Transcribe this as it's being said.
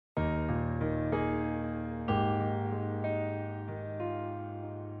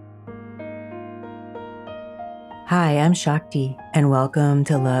Hi, I'm Shakti, and welcome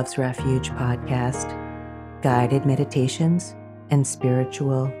to Love's Refuge podcast, guided meditations and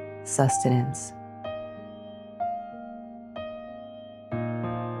spiritual sustenance.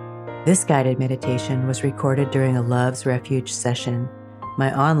 This guided meditation was recorded during a Love's Refuge session,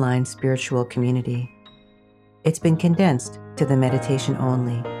 my online spiritual community. It's been condensed to the meditation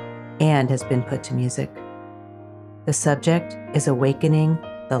only and has been put to music. The subject is awakening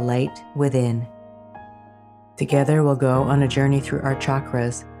the light within. Together, we'll go on a journey through our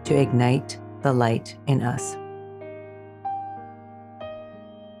chakras to ignite the light in us.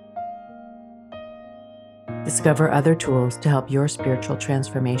 Discover other tools to help your spiritual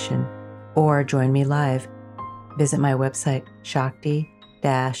transformation, or join me live. Visit my website, shakti-s.com.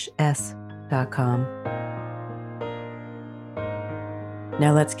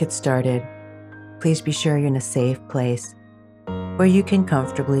 Now let's get started. Please be sure you're in a safe place where you can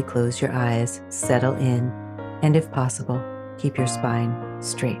comfortably close your eyes, settle in, and if possible, keep your spine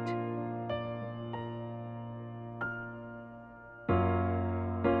straight.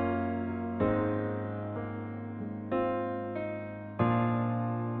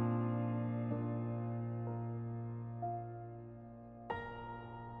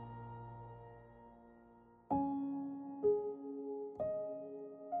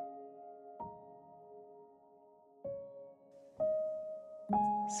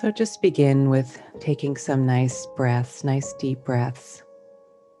 So just begin with taking some nice breaths, nice deep breaths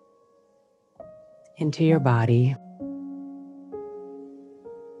into your body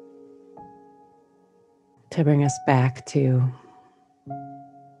to bring us back to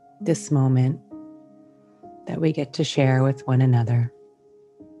this moment that we get to share with one another.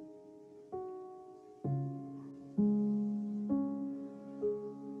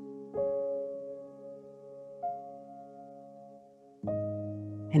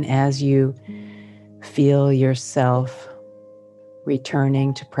 And as you feel yourself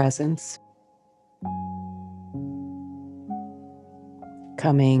returning to presence,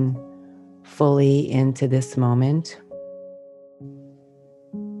 coming fully into this moment,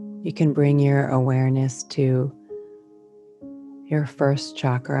 you can bring your awareness to your first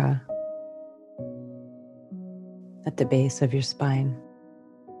chakra at the base of your spine.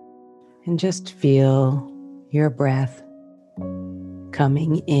 And just feel your breath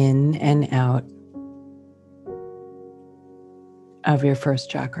coming in and out of your first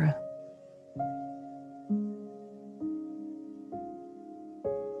chakra.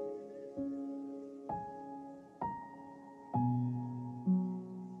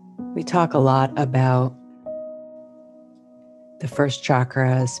 We talk a lot about the first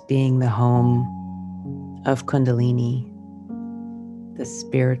chakra as being the home of Kundalini, the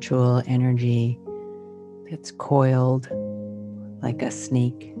spiritual energy that's coiled like a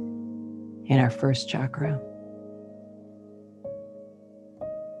snake in our first chakra.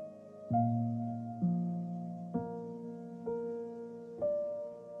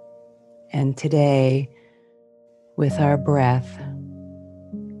 And today, with our breath,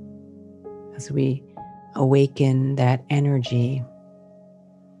 as we awaken that energy,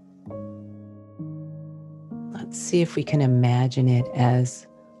 let's see if we can imagine it as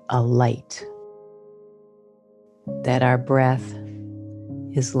a light, that our breath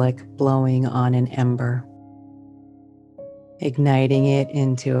is like blowing on an ember, igniting it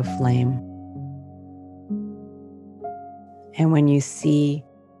into a flame. And when you see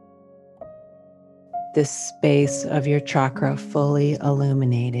this space of your chakra fully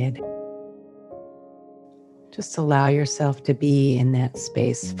illuminated, just allow yourself to be in that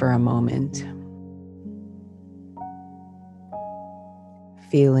space for a moment,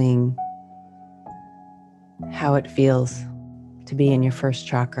 feeling how it feels to be in your first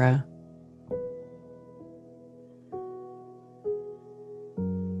chakra.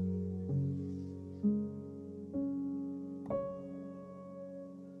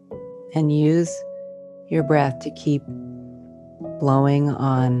 And use your breath to keep blowing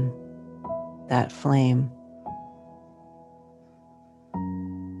on that flame,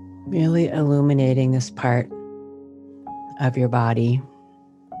 really illuminating this part of your body.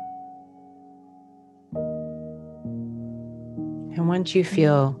 And once you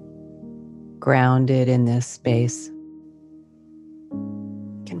feel grounded in this space,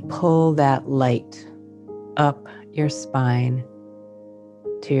 you can pull that light up your spine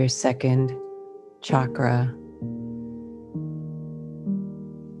to your second chakra,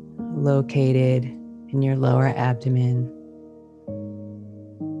 located in your lower abdomen.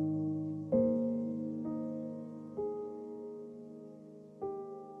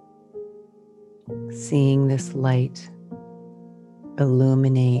 Seeing this light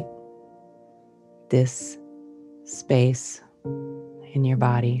illuminate this space in your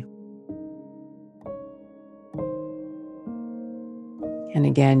body. And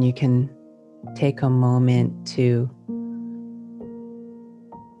again, you can take a moment to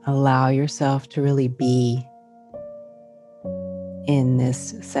allow yourself to really be in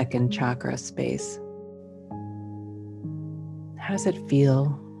this second chakra space. How does it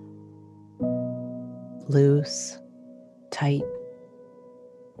feel? Loose, tight?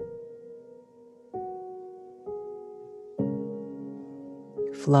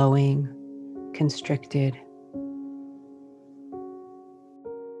 Flowing, constricted?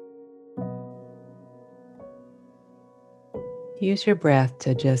 Use your breath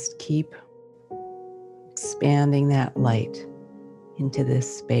to just keep expanding that light into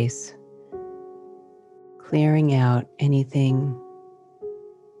this space, clearing out anything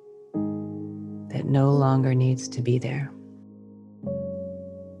that no longer needs to be there.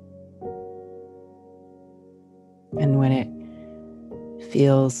 And when it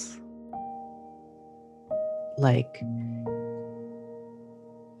feels like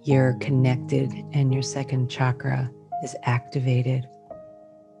you're connected and your second chakra is activated,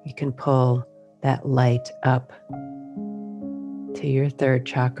 you can pull that light up to your third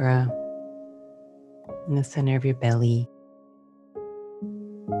chakra in the center of your belly,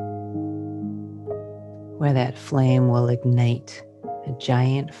 where that flame will ignite a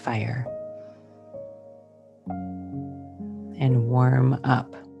giant fire and warm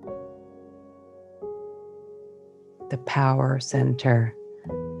up the power center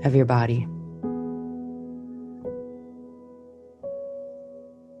of your body.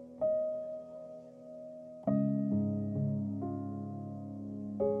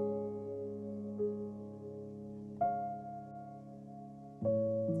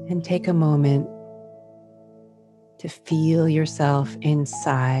 And take a moment to feel yourself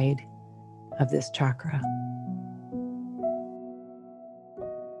inside of this chakra.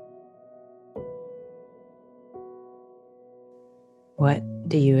 What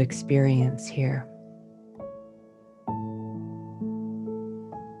do you experience here?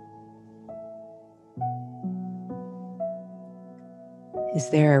 Is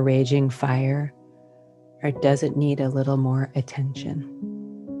there a raging fire, or does it need a little more attention?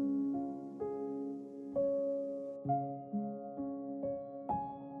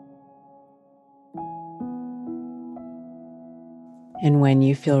 And when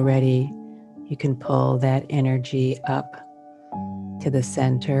you feel ready, you can pull that energy up to the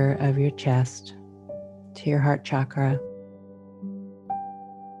center of your chest, to your heart chakra.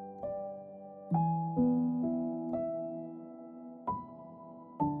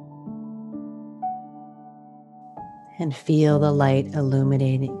 And feel the light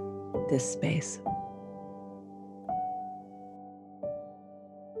illuminating this space.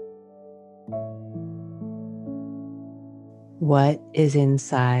 What is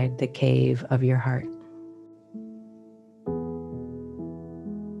inside the cave of your heart?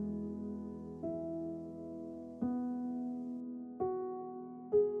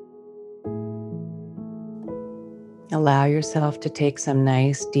 Allow yourself to take some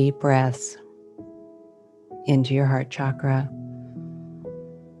nice deep breaths into your heart chakra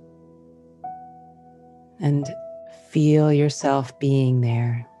and feel yourself being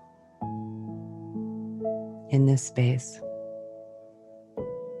there in this space.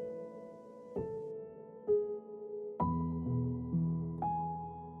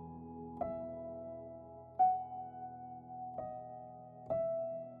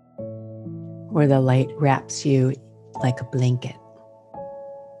 Where the light wraps you like a blanket.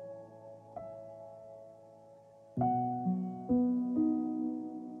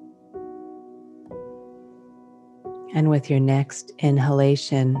 And with your next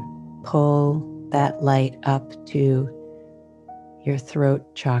inhalation, pull that light up to your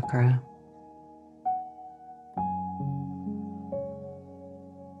throat chakra.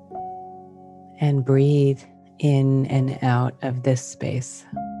 And breathe in and out of this space.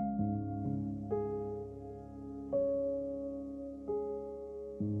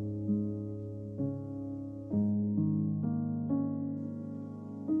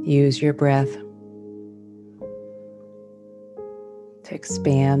 Use your breath to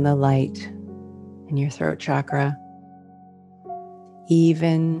expand the light in your throat chakra,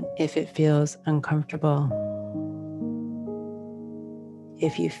 even if it feels uncomfortable.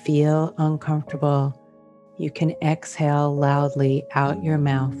 If you feel uncomfortable, you can exhale loudly out your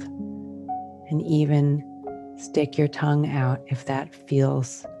mouth and even stick your tongue out if that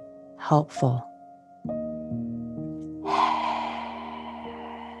feels helpful.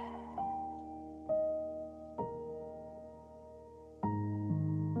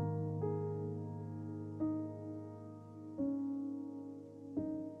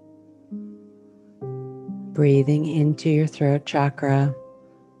 Breathing into your throat chakra,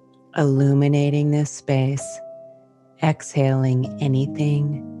 illuminating this space, exhaling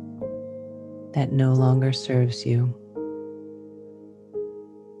anything that no longer serves you.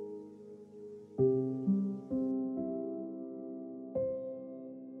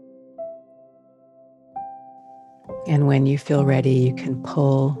 And when you feel ready, you can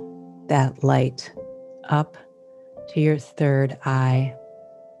pull that light up to your third eye,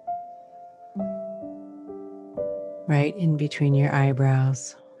 right in between your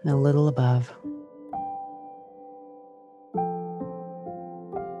eyebrows and a little above.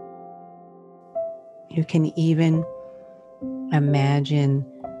 You can even imagine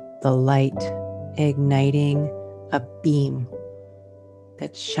the light igniting a beam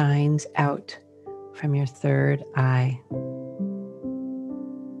that shines out from your third eye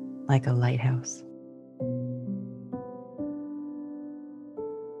like a lighthouse.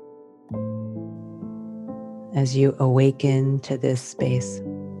 As you awaken to this space,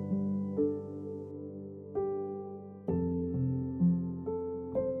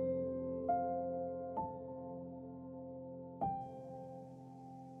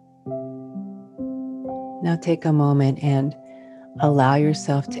 now take a moment and allow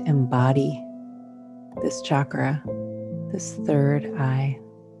yourself to embody this chakra, this third eye.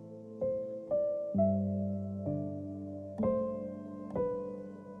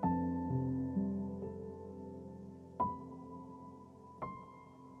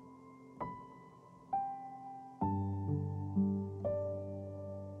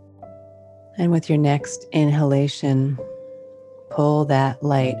 And with your next inhalation, pull that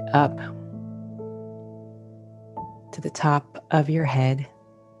light up to the top of your head,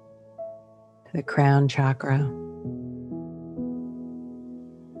 to the crown chakra,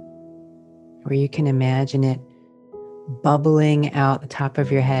 where you can imagine it bubbling out the top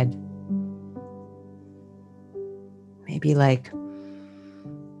of your head. Maybe like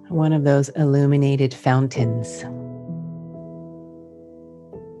one of those illuminated fountains.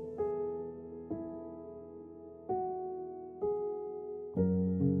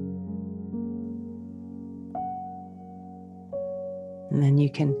 And then you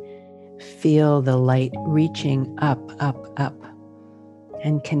can feel the light reaching up, up, up,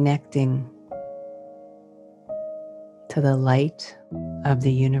 and connecting to the light of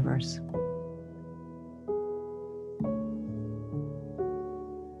the universe.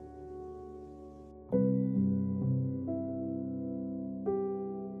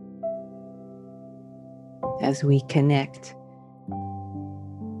 As we connect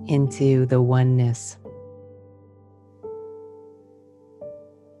into the oneness.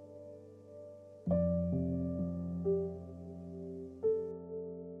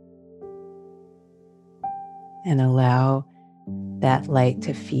 And allow that light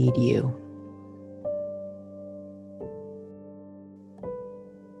to feed you.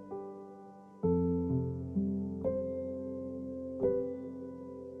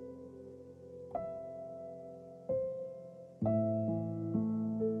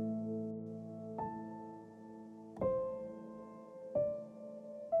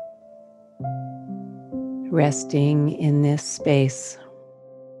 Resting in this space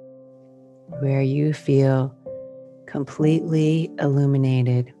where you feel completely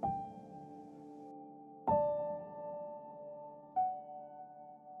illuminated.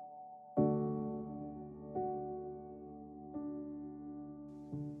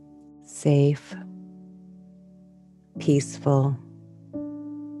 Safe, peaceful,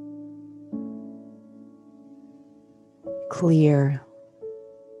 clear,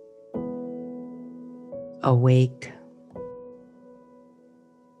 awake.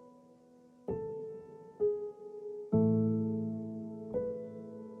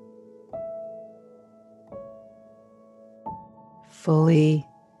 Fully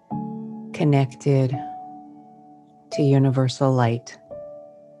connected to universal light.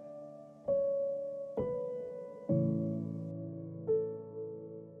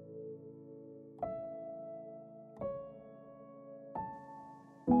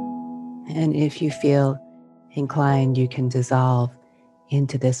 And if you feel inclined, you can dissolve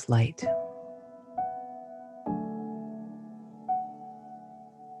into this light.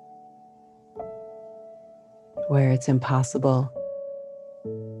 Where it's impossible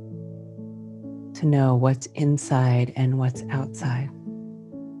to know what's inside and what's outside.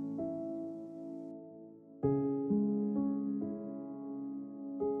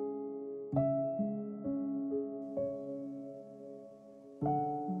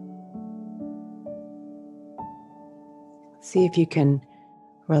 See if you can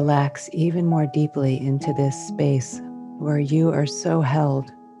relax even more deeply into this space where you are so held.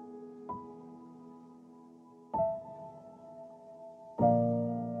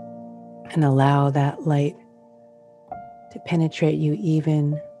 and allow that light to penetrate you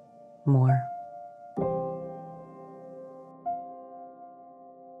even more.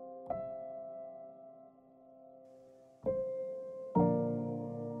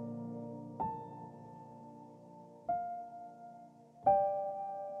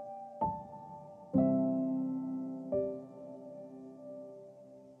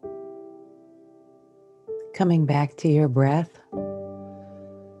 Coming back to your breath,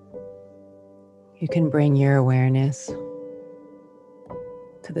 you can bring your awareness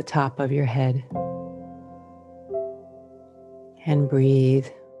to the top of your head and breathe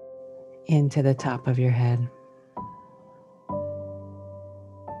into the top of your head.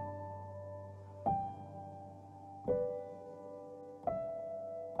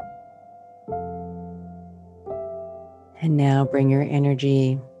 And now bring your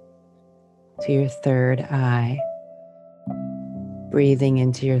energy to your third eye, breathing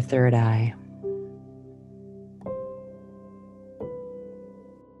into your third eye.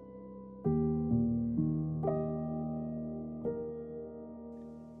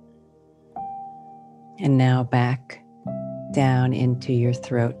 And now back down into your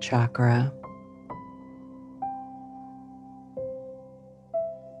throat chakra.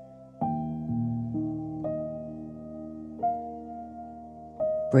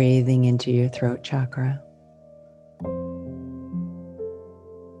 Breathing into your throat chakra.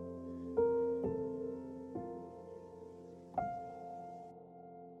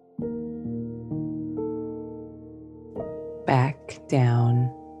 Back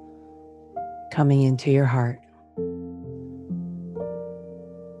down, coming into your heart.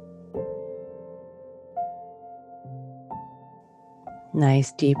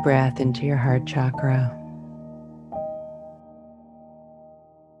 Nice deep breath into your heart chakra.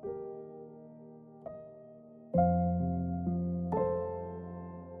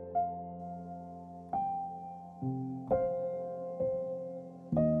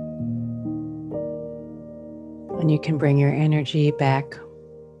 And you can bring your energy back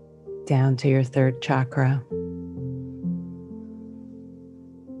down to your third chakra.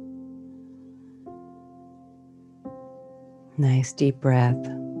 Nice deep breath.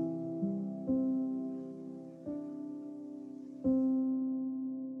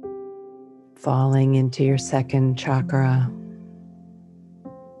 Falling into your second chakra.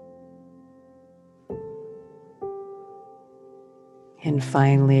 And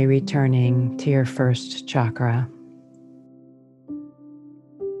finally returning to your first chakra.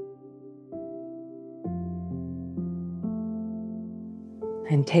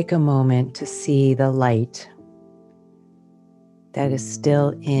 And take a moment to see the light that is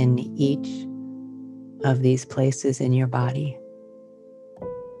still in each of these places in your body.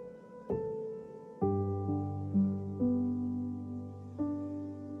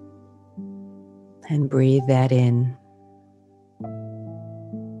 And breathe that in.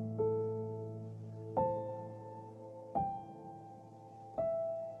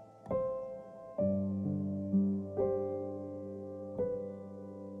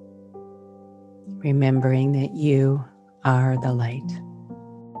 Remembering that you are the light.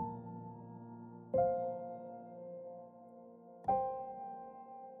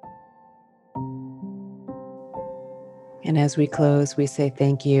 And as we close, we say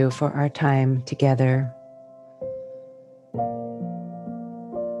thank you for our time together.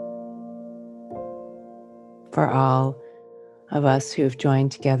 For all of us who've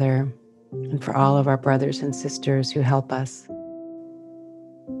joined together, and for all of our brothers and sisters who help us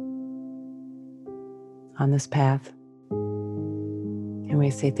on this path. And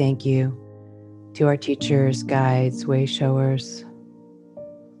we say thank you to our teachers, guides, way showers,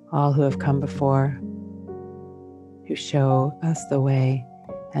 all who have come before, who show us the way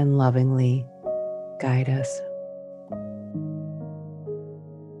and lovingly guide us.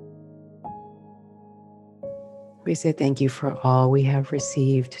 We say thank you for all we have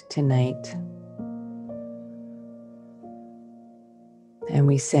received tonight. And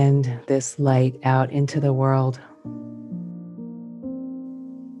we send this light out into the world,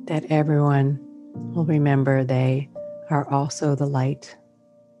 that everyone will remember they are also the light,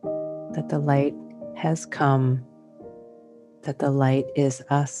 that the light has come, that the light is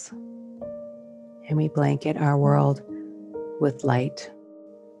us, and we blanket our world with light.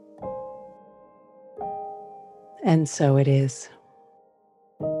 And so it is.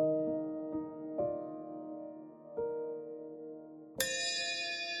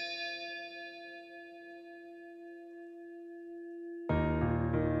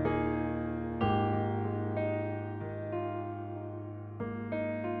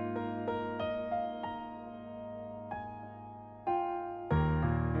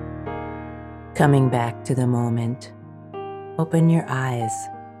 Coming back to the moment, open your eyes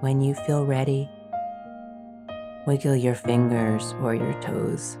when you feel ready. Wiggle your fingers or your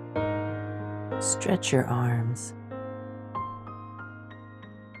toes. Stretch your arms.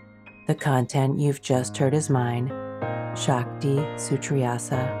 The content you've just heard is mine, Shakti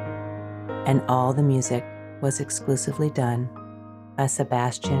Sutriyasa, and all the music was exclusively done by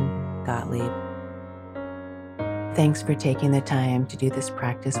Sebastian Gottlieb. Thanks for taking the time to do this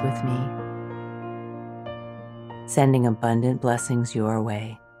practice with me. Sending abundant blessings your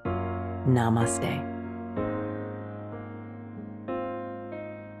way. Namaste.